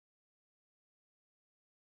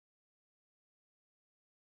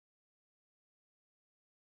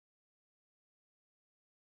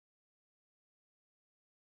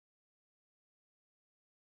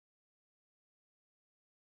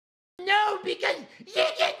because you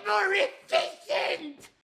get more efficient.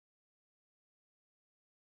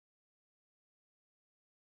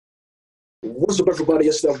 What's up, everybody?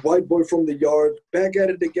 It's the white boy from the yard, back at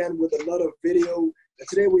it again with another video. And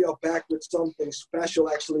today we are back with something special,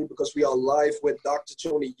 actually, because we are live with Dr.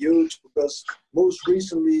 Tony Huge. Because most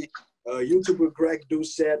recently, YouTuber Greg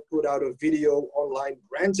Doucette put out a video online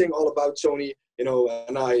ranting all about Tony. You know,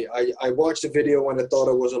 and I watched the video and I thought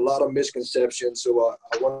it was a lot of misconceptions. So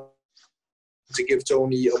I wanted to give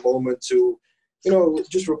Tony a moment to, you know,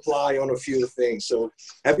 just reply on a few things. So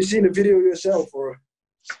have you seen the video yourself, or?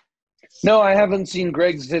 No, I haven't seen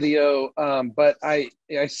Greg's video, but I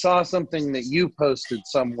saw something that you posted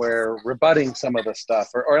somewhere rebutting some of the stuff,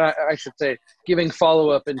 or I should say giving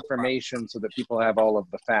follow-up information so that people have all of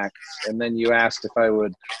the facts. And then you asked if I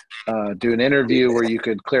would do an interview where you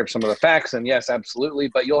could clear up some of the facts, and yes, absolutely.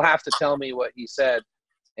 But you'll have to tell me what he said,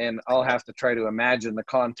 and I'll have to try to imagine the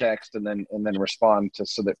context and then respond to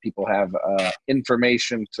so that people have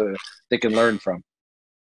information they can learn from.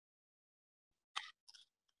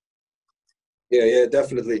 Yeah,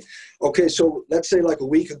 definitely. Okay, so let's say like a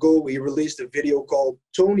week ago, we released a video called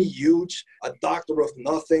Tony Huge, a doctor of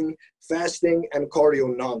nothing, fasting and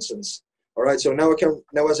cardio nonsense. All right, so now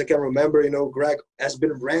as I can remember, you know, Greg has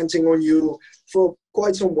been ranting on you for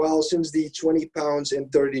quite some while, since the 20 pounds in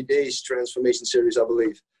 30 days transformation series, I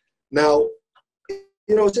believe. Now,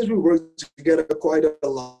 you know, since we worked together quite a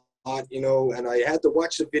lot, you know, and I had to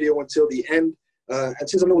watch the video until the end. And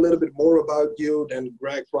since I know a little bit more about you than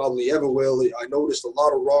Greg probably ever will, I noticed a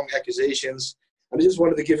lot of wrong accusations. And I just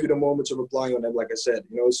wanted to give you the moment to reply on them, like I said.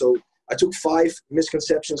 You know, so I took 5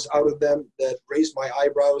 misconceptions out of them that raised my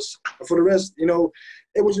eyebrows. And for the rest, you know,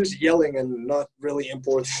 it was just yelling and not really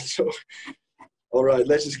important. So, all right,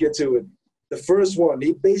 let's just get to it. The first one,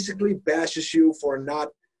 he basically bashes you for not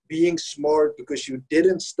being smart because you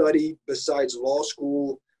didn't study besides law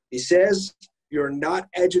school. He says you're not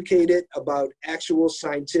educated about actual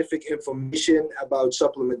scientific information about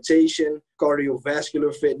supplementation,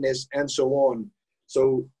 cardiovascular fitness, and so on.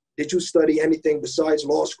 So did you study anything besides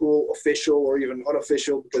law school, official or even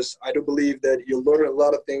unofficial? Because I do believe that you learn a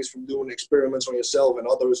lot of things from doing experiments on yourself and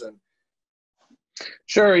others. And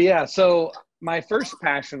Sure, yeah. So my first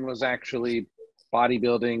passion was actually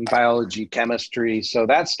bodybuilding, biology, chemistry. So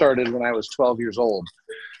that started when I was 12 years old.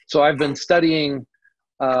 So I've been studying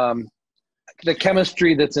the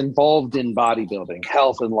chemistry that's involved in bodybuilding,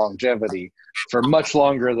 health and longevity, for much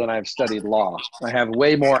longer than I've studied law. I have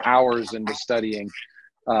way more hours into studying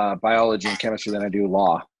biology and chemistry than I do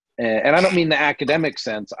law. And I don't mean the academic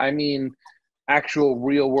sense. I mean actual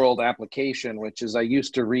real world application, which is I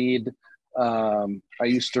used to read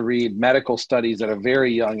medical studies at a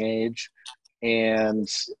very young age. And,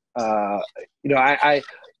 you know, I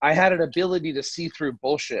had an ability to see through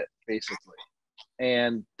bullshit, basically.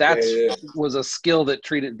 And that was a skill that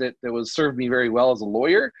served me very well as a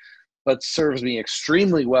lawyer, but serves me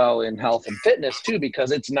extremely well in health and fitness too,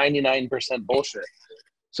 because it's 99% bullshit.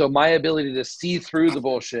 So my ability to see through the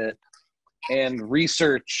bullshit and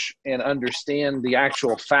research and understand the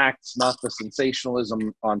actual facts, not the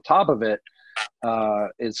sensationalism on top of it,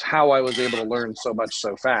 is how I was able to learn so much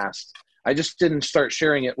so fast. I just didn't start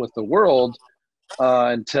sharing it with the world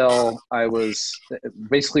until I was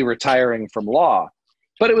basically retiring from law.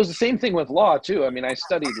 But it was the same thing with law too. I mean, I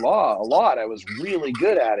studied law a lot. I was really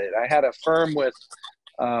good at it. I had a firm with,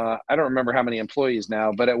 I don't remember how many employees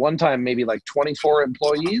now, but at one time, maybe like 24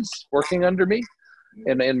 employees working under me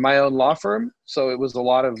in my own law firm. So it was a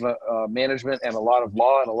lot of management and a lot of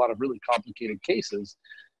law and a lot of really complicated cases.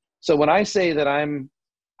 So when I say that I'm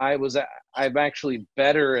actually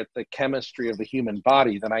better at the chemistry of the human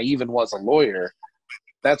body than I even was a lawyer,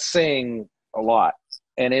 that's saying a lot.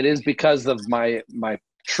 And it is because of my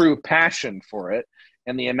true passion for it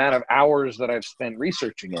and the amount of hours that I've spent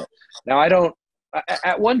researching it. Now,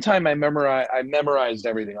 at one time I memorized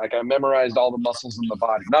everything. Like I memorized all the muscles in the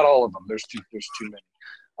body. Not all of them. There's too many.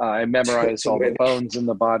 I memorized all the bones in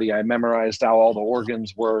the body. I memorized how all the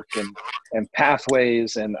organs work and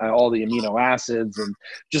pathways and all the amino acids, and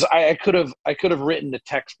just I could have written a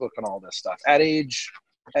textbook on all this stuff at age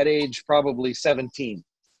probably 17,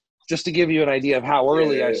 just to give you an idea of how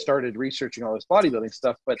early I started researching all this bodybuilding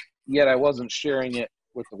stuff, but yet I wasn't sharing it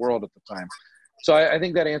with the world at the time. So I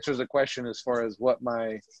think that answers the question as far as what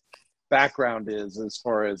my background is, as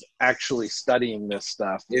far as actually studying this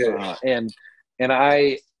stuff. And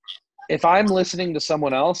if I'm listening to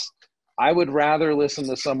someone else, I would rather listen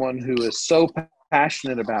to someone who is so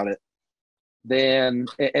passionate about it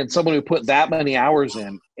and someone who put that many hours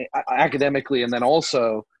in academically, and then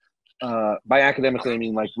also by academically, I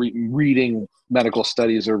mean like reading medical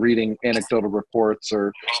studies or reading anecdotal reports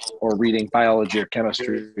or reading biology or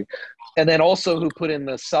chemistry. And then also who put in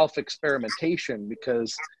the self-experimentation,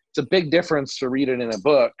 because it's a big difference to read it in a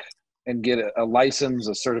book and get a license,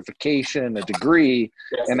 a certification, a degree,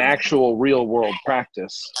 and actual real world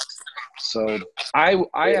practice. So I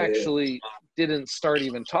actually didn't start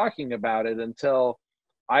even talking about it until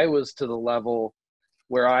I was to the level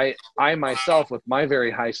where I myself, with my very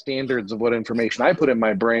high standards of what information I put in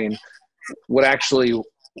my brain, would actually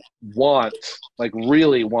want, like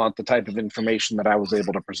really want, the type of information that I was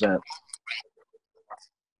able to present.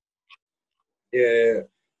 Yeah.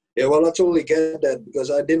 Yeah, well, I totally get that,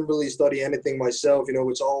 because I didn't really study anything myself. You know,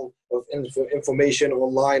 it's all of information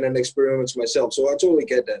online and experiments myself. So I totally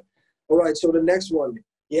get that. All right, so the next one.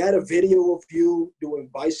 He had a video of you doing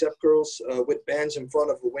bicep curls with bands in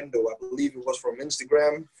front of a window. I believe it was from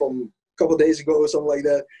Instagram from a couple of days ago or something like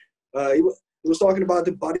that. He was talking about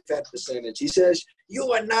the body fat percentage. He says,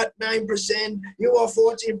 you are not 9%, you are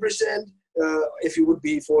 14%. If you would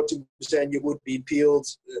be 14%, you would be peeled.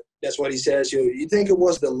 That's what he says. You think it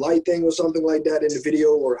was the light thing or something like that in the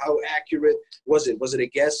video, or how accurate was it? Was it a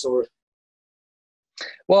guess or?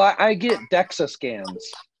 Well, I get DEXA scans,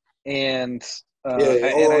 and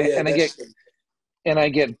I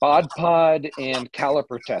get bod pod and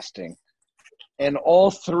caliper testing, and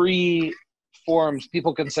all three forms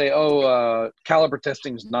people can say, caliper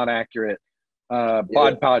testing is not accurate.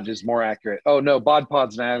 Bod pod is more accurate. Oh no, bod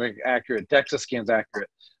pod's not accurate. DEXA scan's accurate.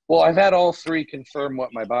 Well, I've had all three confirm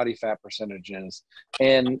what my body fat percentage is,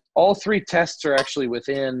 and all three tests are actually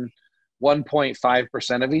within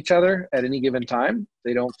 1.5% of each other at any given time.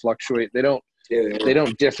 They don't fluctuate. They don't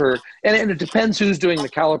differ. And it depends who's doing the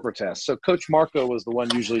caliper test. So Coach Marco was the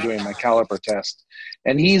one usually doing my caliper test,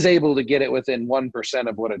 and he's able to get it within 1%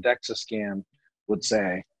 of what a DEXA scan would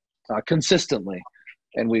say consistently.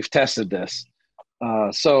 And we've tested this.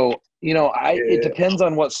 So, it depends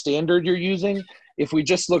on what standard you're using. If we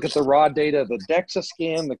just look at the raw data, the DEXA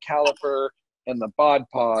scan, the caliper, and the bod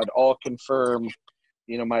pod all confirm,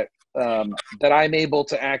 that I'm able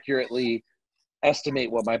to accurately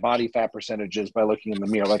estimate what my body fat percentage is by looking in the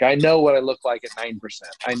mirror. Like, I know what I look like at 9%.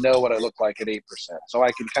 I know what I look like at 8%. So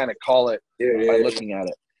I can kind of call it by looking at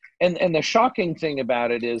it. And the shocking thing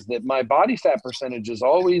about it is that my body fat percentage is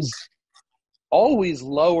always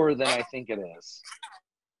lower than I think it is.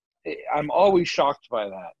 I'm always shocked by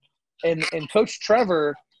that. And Coach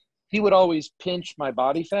Trevor, he would always pinch my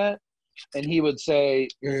body fat, and he would say,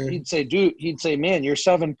 he'd say, man, you're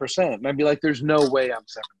 7%. And I'd be like, there's no way I'm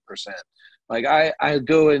 7%. Like I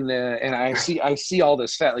go in there and I see all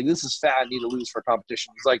this fat. Like, this is fat I need to lose for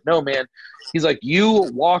competition. He's like, no, man. He's like, you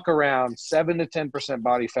walk around 7 to 10%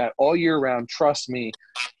 body fat all year round. Trust me,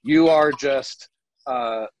 you are just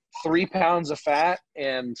 3 pounds of fat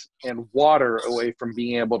and water away from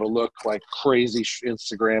being able to look like crazy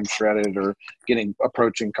Instagram shredded or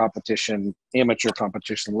approaching amateur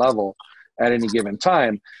competition level at any given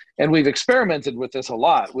time. And we've experimented with this a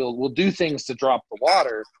lot. We'll do things to drop the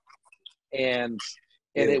water, and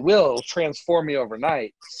it will transform me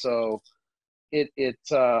overnight. So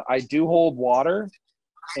I do hold water,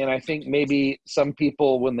 and I think maybe some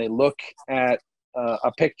people, when they look at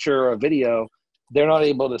a picture or a video, they're not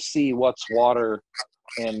able to see what's water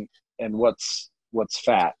and what's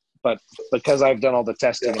fat. But because I've done all the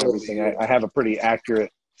testing and everything, I have a pretty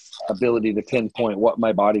accurate ability to pinpoint what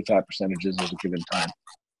my body fat percentage is at a given time.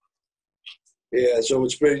 Yeah, so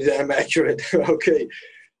it's pretty damn accurate. Okay.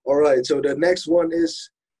 All right. So the next one is,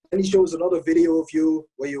 and he shows another video of you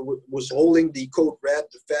where you was holding the Code Red,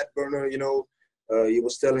 the fat burner, he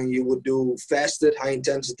was telling you would do fasted, high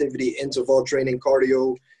intensity interval training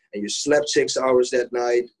cardio, and you slept 6 hours that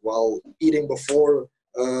night while eating before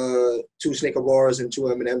 2 Snicker bars and 2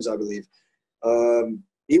 M&Ms, I believe.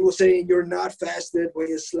 He was saying you're not fasted when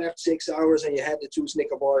you slept 6 hours and you had the 2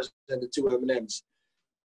 Snicker bars and the 2 M&Ms.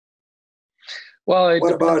 Well,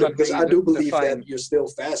 what about it? Because I do believe that you're still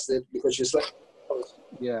fasted because you slept.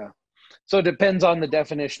 Yeah. So it depends on the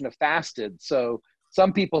definition of fasted. So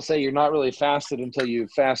some people say you're not really fasted until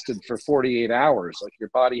you've fasted for 48 hours. Like, your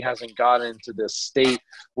body hasn't gotten into this state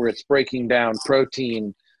where it's breaking down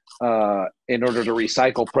protein in order to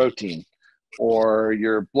recycle protein, or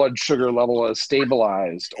your blood sugar level is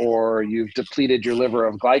stabilized, or you've depleted your liver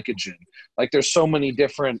of glycogen. Like, there's so many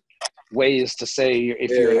different ways to say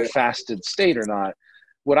if you're in a fasted state or not.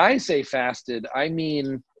 When I say fasted, I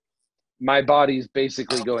mean my body's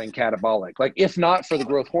basically going catabolic. Like, if not for the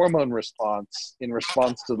growth hormone response in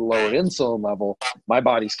response to the lower insulin level, my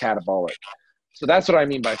body's catabolic. So that's what I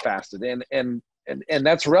mean by fasted. And And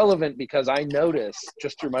that's relevant because I notice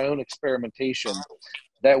just through my own experimentation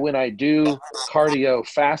that when I do cardio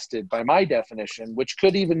fasted by my definition, which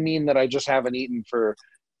could even mean that I just haven't eaten for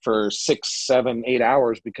 6, 7, 8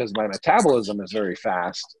 hours because my metabolism is very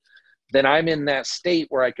fast, then I'm in that state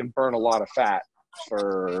where I can burn a lot of fat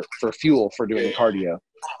for fuel for doing cardio,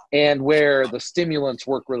 and where the stimulants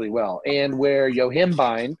work really well, and where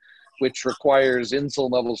yohimbine, which requires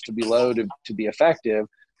insulin levels to be low to be effective,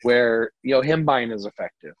 where yohimbine is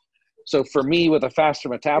effective. So for me, with a faster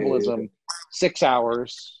metabolism, 6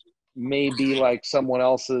 hours may be like someone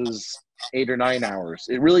else's 8 or 9 hours.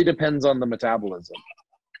 It really depends on the metabolism.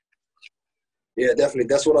 Yeah, definitely.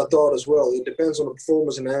 That's what I thought as well. It depends on the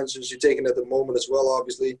performance enhancers you're taking at the moment as well,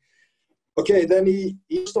 obviously. Okay, then he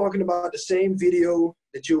was talking about the same video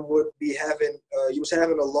that you would be having. You was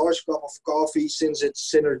having a large cup of coffee since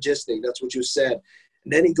it's synergistic. That's what you said.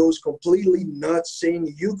 And then he goes completely nuts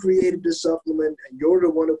saying you created the supplement and you're the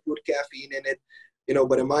one who put caffeine in it.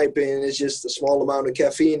 But in my opinion, it's just a small amount of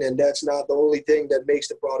caffeine, and that's not the only thing that makes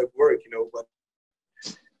the product work, But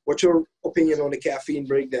what's your opinion on the caffeine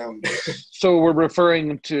breakdown? So we're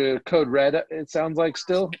referring to Code Red, it sounds like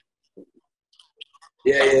still?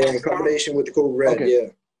 Yeah, in combination with the Code Red, okay. Yeah.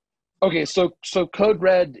 Okay, so Code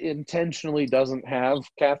Red intentionally doesn't have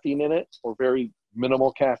caffeine in it, or very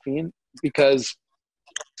minimal caffeine, because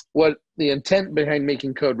what the intent behind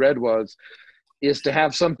making Code Red is to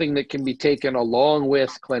have something that can be taken along with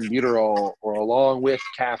clenbuterol or along with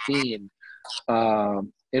caffeine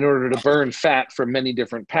in order to burn fat from many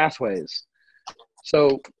different pathways.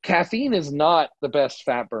 So caffeine is not the best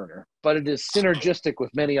fat burner, but it is synergistic with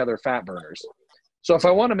many other fat burners. So if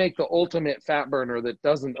I want to make the ultimate fat burner that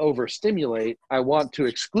doesn't overstimulate, I want to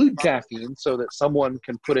exclude caffeine so that someone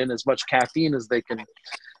can put in as much caffeine as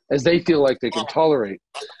they feel like they can tolerate.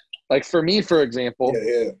 Like for me, for example,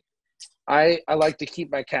 I like to keep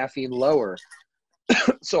my caffeine lower.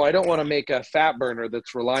 So I don't want to make a fat burner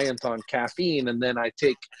that's reliant on caffeine, and then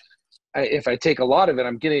if I take a lot of it,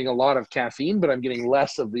 I'm getting a lot of caffeine, but I'm getting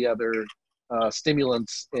less of the other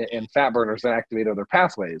stimulants and fat burners that activate other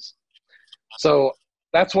pathways. So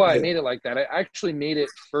that's why I made it like that. I actually made it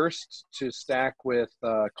first to stack with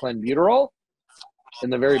clenbuterol in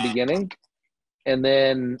the very beginning. And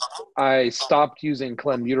then I stopped using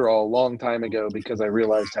clenbuterol a long time ago because I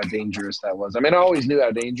realized how dangerous that was. I mean, I always knew how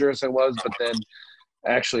dangerous it was, but then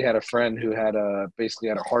I actually had a friend who had basically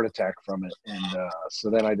had a heart attack from it. And so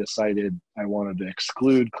then I decided I wanted to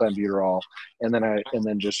exclude clenbuterol and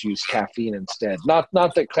then just use caffeine instead. Not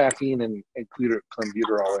that caffeine and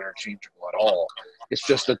clenbuterol are interchangeable at all. It's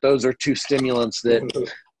just that those are two stimulants that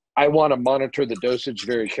I want to monitor the dosage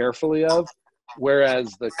very carefully of.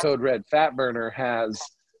 Whereas the Code Red fat burner has,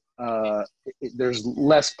 there's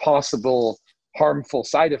less possible harmful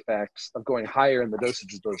side effects of going higher in the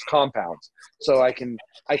dosage of those compounds. So I can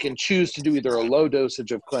choose to do either a low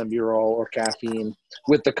dosage of clenbuterol or caffeine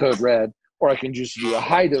with the Code Red, or I can choose to do a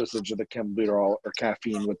high dosage of the clenbuterol or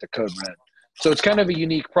caffeine with the Code Red. So it's kind of a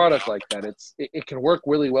unique product like that. It can work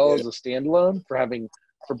really well as a standalone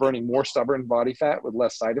for burning more stubborn body fat with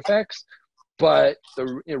less side effects. But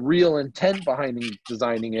the real intent behind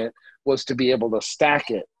designing it was to be able to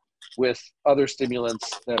stack it with other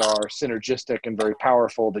stimulants that are synergistic and very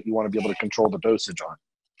powerful that you want to be able to control the dosage on.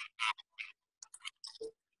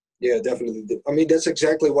 Yeah, definitely. I mean, that's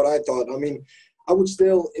exactly what I thought. I mean, I would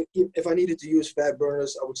still, if I needed to use fat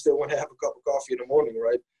burners, I would still want to have a cup of coffee in the morning,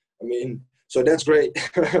 right? I mean, so that's great.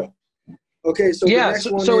 Okay, so yeah, the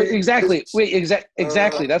next one so is, exactly. Wait,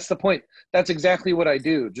 exactly. That's the point. That's exactly what I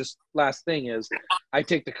do. Just last thing is, I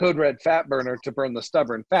take the Code Red fat burner to burn the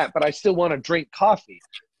stubborn fat, but I still want to drink coffee.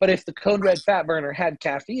 But if the Code Red fat burner had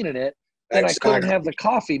caffeine in it, then I couldn't have the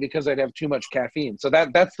coffee because I'd have too much caffeine. So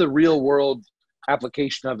that's the real world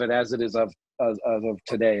application of it as it is of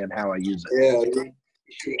today and how I use it.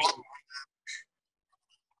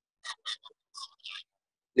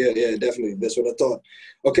 Yeah, definitely. That's what I thought.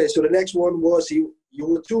 Okay, so the next one was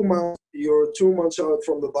you're 2 months out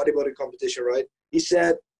from the bodybuilding competition, right? He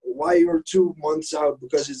said, why you're 2 months out?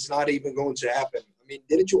 Because it's not even going to happen. I mean,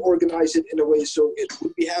 didn't you organize it in a way so it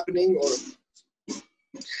would be happening, or?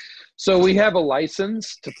 So we have a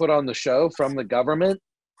license to put on the show from the government,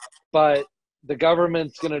 but the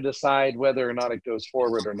government's going to decide whether or not it goes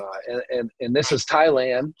forward or not. And this is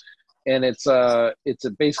Thailand, and it's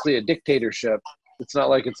basically a dictatorship. It's not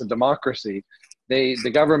like it's a democracy.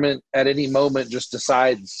 The government at any moment just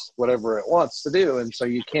decides whatever it wants to do, and so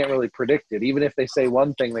you can't really predict it. Even if they say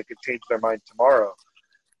one thing, they could change their mind tomorrow.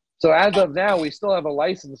 So as of now, we still have a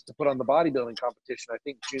license to put on the bodybuilding competition, I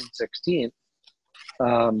think June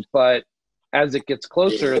 16th. But as it gets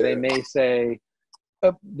closer, they may say,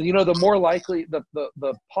 you know, the more likely,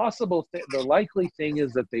 the possible the likely thing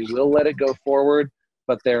is that they will let it go forward,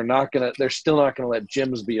 but they're still not gonna let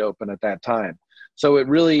gyms be open at that time. So it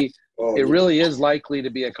really is likely to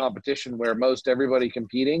be a competition where most everybody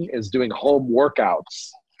competing is doing home workouts.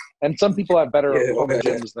 And some people have better home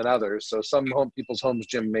gyms than others. So some people's home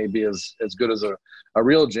gym may be as good as a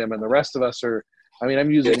real gym, and the rest of us are, I mean,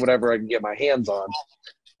 I'm using whatever I can get my hands on.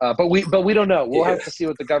 But we don't know. We'll have to see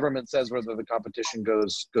what the government says, whether the competition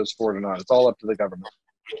goes forward or not. It's all up to the government.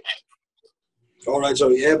 All right, so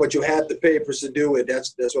but you had the papers to do it.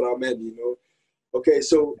 That's what I meant, you know. Okay,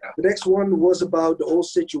 so the next one was about the whole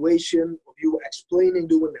situation of you explaining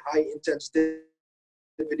doing high intensity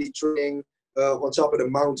training on top of the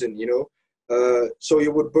mountain, you know. So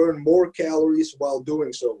you would burn more calories while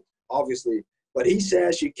doing so, obviously. But he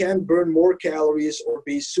says you can't burn more calories or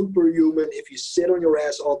be superhuman if you sit on your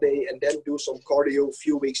ass all day and then do some cardio a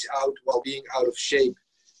few weeks out while being out of shape.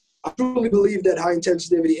 I truly believe that high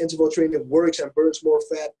intensity interval training works and burns more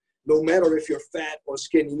fat, no matter if you're fat or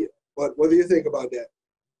skinny. But what do you think about that?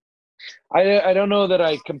 I don't know that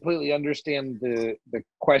I completely understand the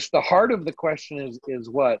question. The heart of the question is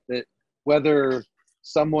what? That whether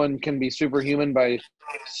someone can be superhuman by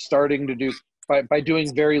starting to do by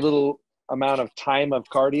doing very little amount of time of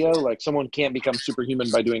cardio. Like someone can't become superhuman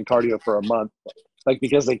by doing cardio for a month, like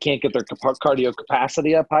because they can't get their cardio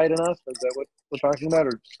capacity up high enough. Is that what we're talking about,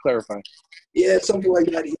 or clarify? Yeah, something like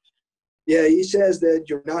that. He says that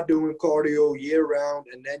you're not doing cardio year round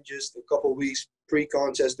and then just a couple of weeks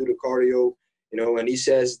pre-contest do the cardio, you know, and he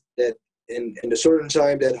says that in a certain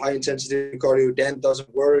time that high intensity cardio then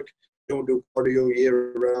doesn't work. Don't do cardio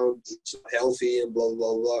year round. It's not healthy and blah,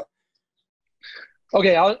 blah, blah.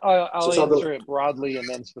 Okay, I'll answer it broadly and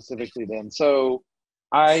then specifically then. So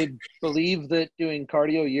I believe that doing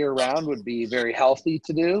cardio year round would be very healthy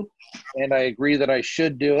to do. And I agree that I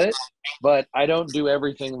should do it, but I don't do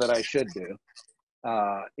everything that I should do.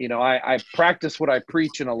 You know, I practice what I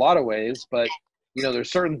preach in a lot of ways, but you know,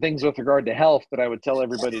 there's certain things with regard to health that I would tell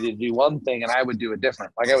everybody to do one thing and I would do it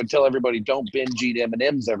different. Like I would tell everybody, don't binge eat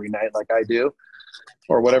M&Ms every night like I do,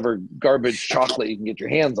 or whatever garbage chocolate you can get your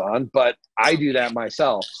hands on, but I do that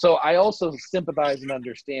myself. So I also sympathize and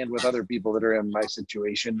understand with other people that are in my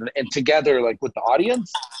situation, and together, like with the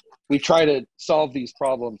audience, we try to solve these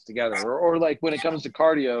problems together. Or like when it comes to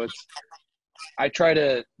cardio, I try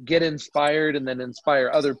to get inspired and then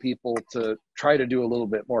inspire other people to try to do a little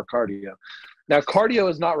bit more cardio. Now, cardio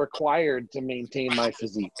is not required to maintain my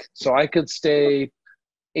physique. So I could stay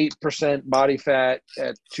 8% body fat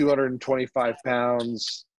at 225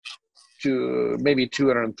 pounds to maybe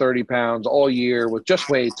 230 pounds all year with just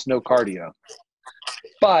weights, no cardio.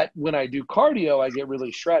 But when I do cardio, I get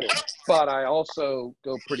really shredded. But I also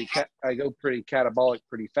go pretty catabolic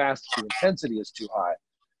pretty fast if the intensity is too high.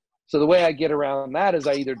 So the way I get around that is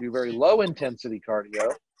I either do very low intensity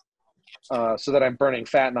cardio so that I'm burning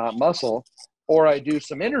fat, not muscle, or I do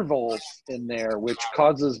some intervals in there, which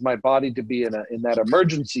causes my body to be in that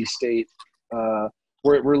emergency state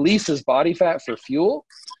where it releases body fat for fuel,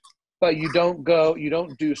 but you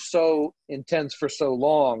don't do so intense for so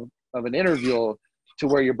long of an interval to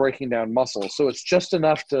where you're breaking down muscle. So it's just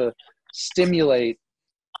enough to stimulate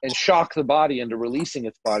and shock the body into releasing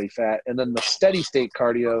its body fat. And then the steady state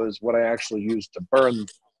cardio is what I actually use to burn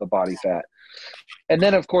the body fat. And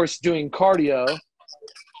then, of course, doing cardio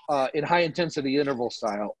in high intensity interval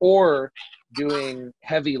style or doing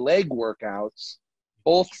heavy leg workouts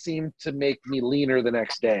both seem to make me leaner the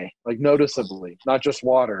next day, like noticeably, not just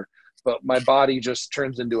water, but my body just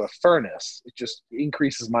turns into a furnace. It just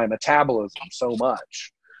increases my metabolism so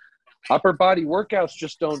much. Upper body workouts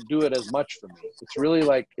just don't do it as much for me. It's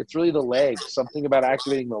really the legs, something about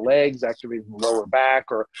activating the legs, activating the lower back,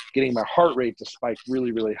 or getting my heart rate to spike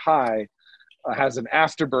really, really high has an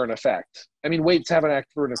afterburn effect. I mean, weights have an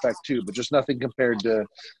afterburn effect too, but just nothing compared to,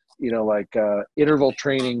 you know, like interval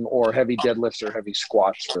training or heavy deadlifts or heavy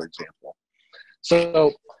squats, for example.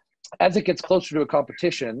 So as it gets closer to a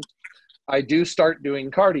competition, I do start doing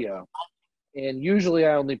cardio. And usually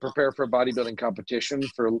I only prepare for a bodybuilding competition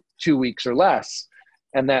for 2 weeks or less.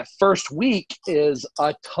 And that first week is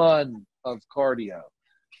a ton of cardio.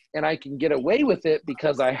 And I can get away with it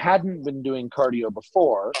because I hadn't been doing cardio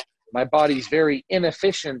before. My body's very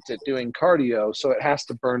inefficient at doing cardio, so it has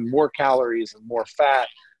to burn more calories and more fat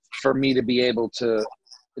for me to be able to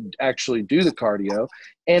actually do the cardio.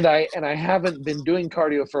 And I haven't been doing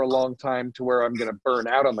cardio for a long time to where I'm going to burn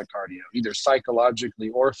out on the cardio, either psychologically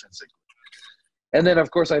or physically. And then,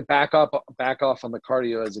 of course, I back off on the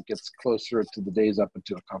cardio as it gets closer to the days up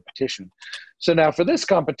into a competition. So now for this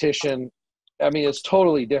competition, I mean, it's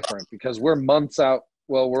totally different because we're months out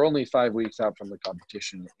well, we're only 5 weeks out from the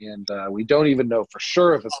competition, and we don't even know for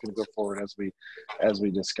sure if it's going to go forward as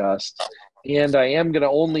we discussed. And I am going to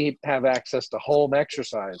only have access to home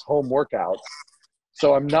exercise, home workouts.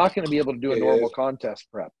 So I'm not going to be able to do a normal contest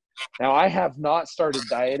prep. Now, I have not started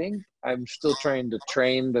dieting. I'm still trying to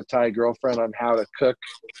train the Thai girlfriend on how to cook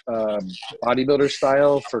bodybuilder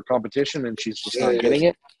style for competition, and she's just not getting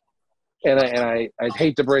it. And I'd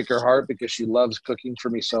hate to break her heart because she loves cooking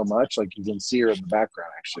for me so much. Like, you can see her in the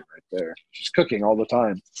background, actually, right there. She's cooking all the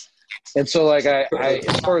time. And so, like, I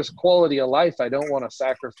as far as quality of life, I don't want to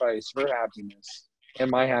sacrifice her happiness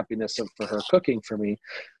and my happiness for her cooking for me.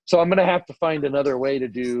 So I'm going to have to find another way to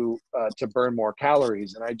do to burn more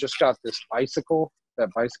calories. And I just got this bicycle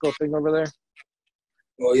thing over there.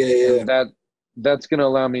 Oh yeah. And that's going to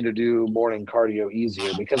allow me to do morning cardio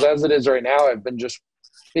easier, because as it is right now, I've been just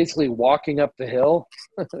basically walking up the hill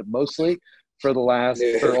mostly for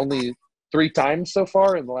only 3 times so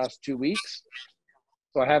far in the last 2 weeks.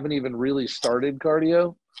 So I haven't even really started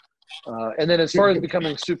cardio. And then as far as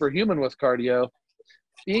becoming superhuman with cardio,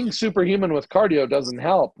 being superhuman with cardio doesn't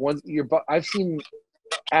help. I've seen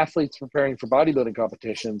athletes preparing for bodybuilding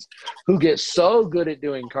competitions who get so good at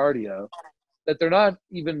doing cardio that they're not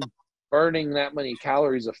even burning that many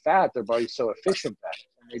calories of fat. Their body's so efficient at it.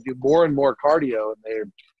 And they do more and more cardio,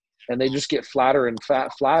 and they just get flatter and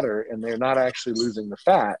flatter, and they're not actually losing the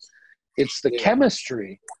fat. It's the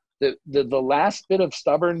chemistry. The last bit of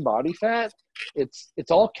stubborn body fat,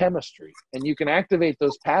 it's all chemistry. And you can activate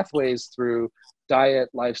those pathways through diet,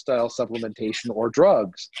 lifestyle, supplementation, or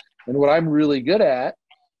drugs. And what I'm really good at,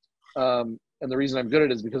 and the reason I'm good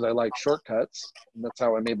at it is because I like shortcuts. And that's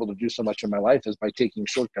how I'm able to do so much in my life, is by taking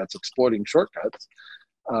shortcuts, exploiting shortcuts,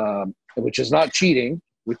 which is not cheating,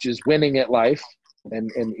 which is winning at life.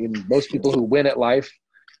 And most people who win at life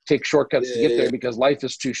take shortcuts to get there, because life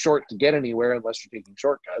is too short to get anywhere unless you're taking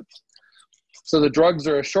shortcuts. So the drugs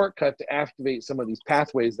are a shortcut to activate some of these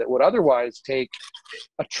pathways that would otherwise take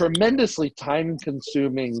a tremendously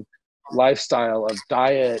time-consuming lifestyle of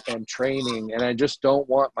diet and training. And I just don't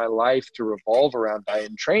want my life to revolve around diet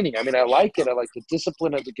and training. I mean, I like it. I like the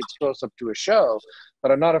discipline as it gets close up to a show,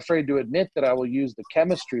 but I'm not afraid to admit that I will use the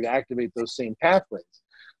chemistry to activate those same pathways.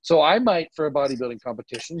 So I might, for a bodybuilding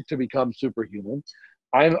competition, to become superhuman,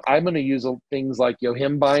 I'm going to use things like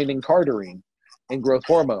yohimbine and cardarine and growth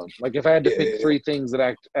hormone. Like, if I had to pick 3 things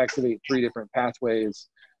that activate 3 different pathways,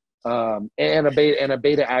 and a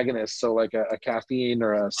beta agonist, so like a caffeine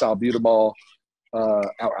or a salbutamol,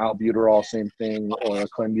 albuterol, same thing, or a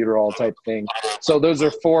clenbuterol type thing. So those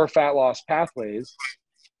are 4 fat loss pathways,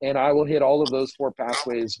 and I will hit all of those 4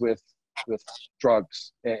 pathways with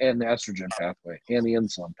drugs, and the estrogen pathway and the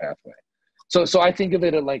insulin pathway. So I think of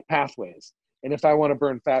it like pathways. And if I want to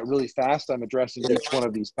burn fat really fast, I'm addressing each one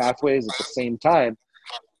of these pathways at the same time.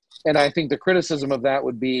 And I think the criticism of that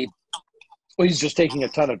would be, well, he's just taking a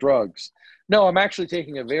ton of drugs. No, I'm actually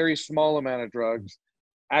taking a very small amount of drugs,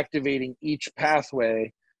 activating each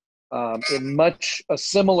pathway in much a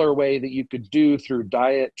similar way that you could do through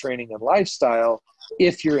diet, training, and lifestyle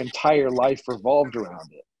if your entire life revolved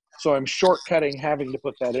around it. So I'm shortcutting having to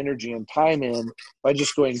put that energy and time in by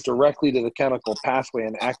just going directly to the chemical pathway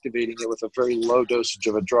and activating it with a very low dosage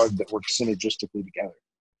of a drug that works synergistically together.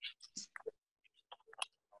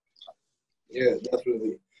 Yeah,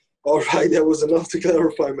 definitely. All right, that was enough to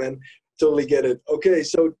clarify, man. Totally get it. Okay,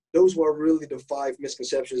 so those were really the 5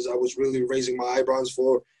 misconceptions I was really raising my eyebrows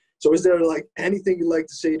for. So is there like anything you'd like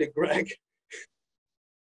to say to Greg?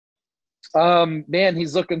 Man,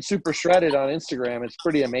 he's looking super shredded on Instagram. It's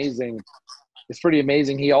pretty amazing.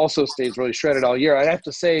 He also stays really shredded all year. I'd have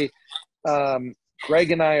to say,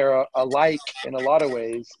 Greg and I are alike in a lot of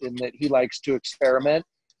ways, in that he likes to experiment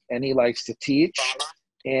and he likes to teach,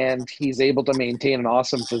 and he's able to maintain an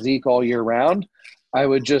awesome physique all year round. I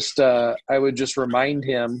would just remind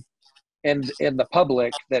him and the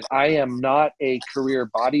public that I am not a career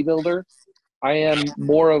bodybuilder. I am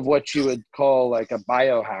more of what you would call like a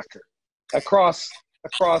biohacker across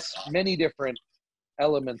many different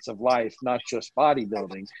elements of life, not just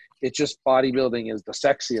bodybuilding. It's just bodybuilding is the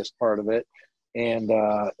sexiest part of it, and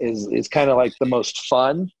is kind of like the most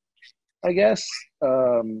fun, I guess,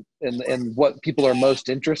 and what people are most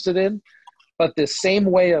interested in. But this same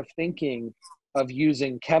way of thinking, of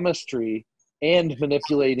using chemistry and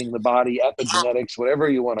manipulating the body, epigenetics, whatever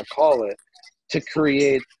you want to call it, to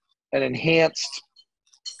create an enhanced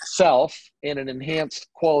self and an enhanced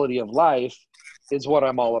quality of life, is what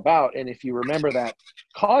I'm all about. And if you remember that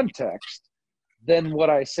context, then what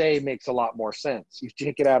I say makes a lot more sense. You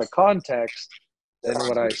take it out of context, then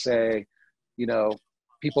what I say,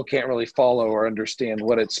 people can't really follow or understand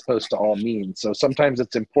what it's supposed to all mean. So sometimes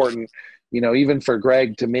it's important, you know, even for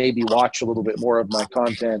Greg to maybe watch a little bit more of my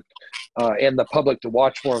content, and the public to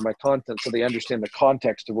watch more of my content so they understand the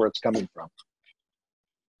context of where it's coming from.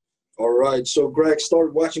 All right, so Greg,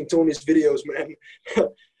 start watching Tony's videos, man.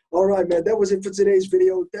 All right, man, that was it for today's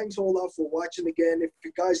video. Thanks all out for watching again. If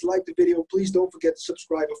you guys liked the video, please don't forget to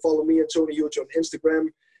subscribe and follow me and Tony Huge on Instagram.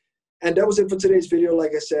 And that was it for today's video.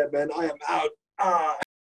 Like I said, man, I am out.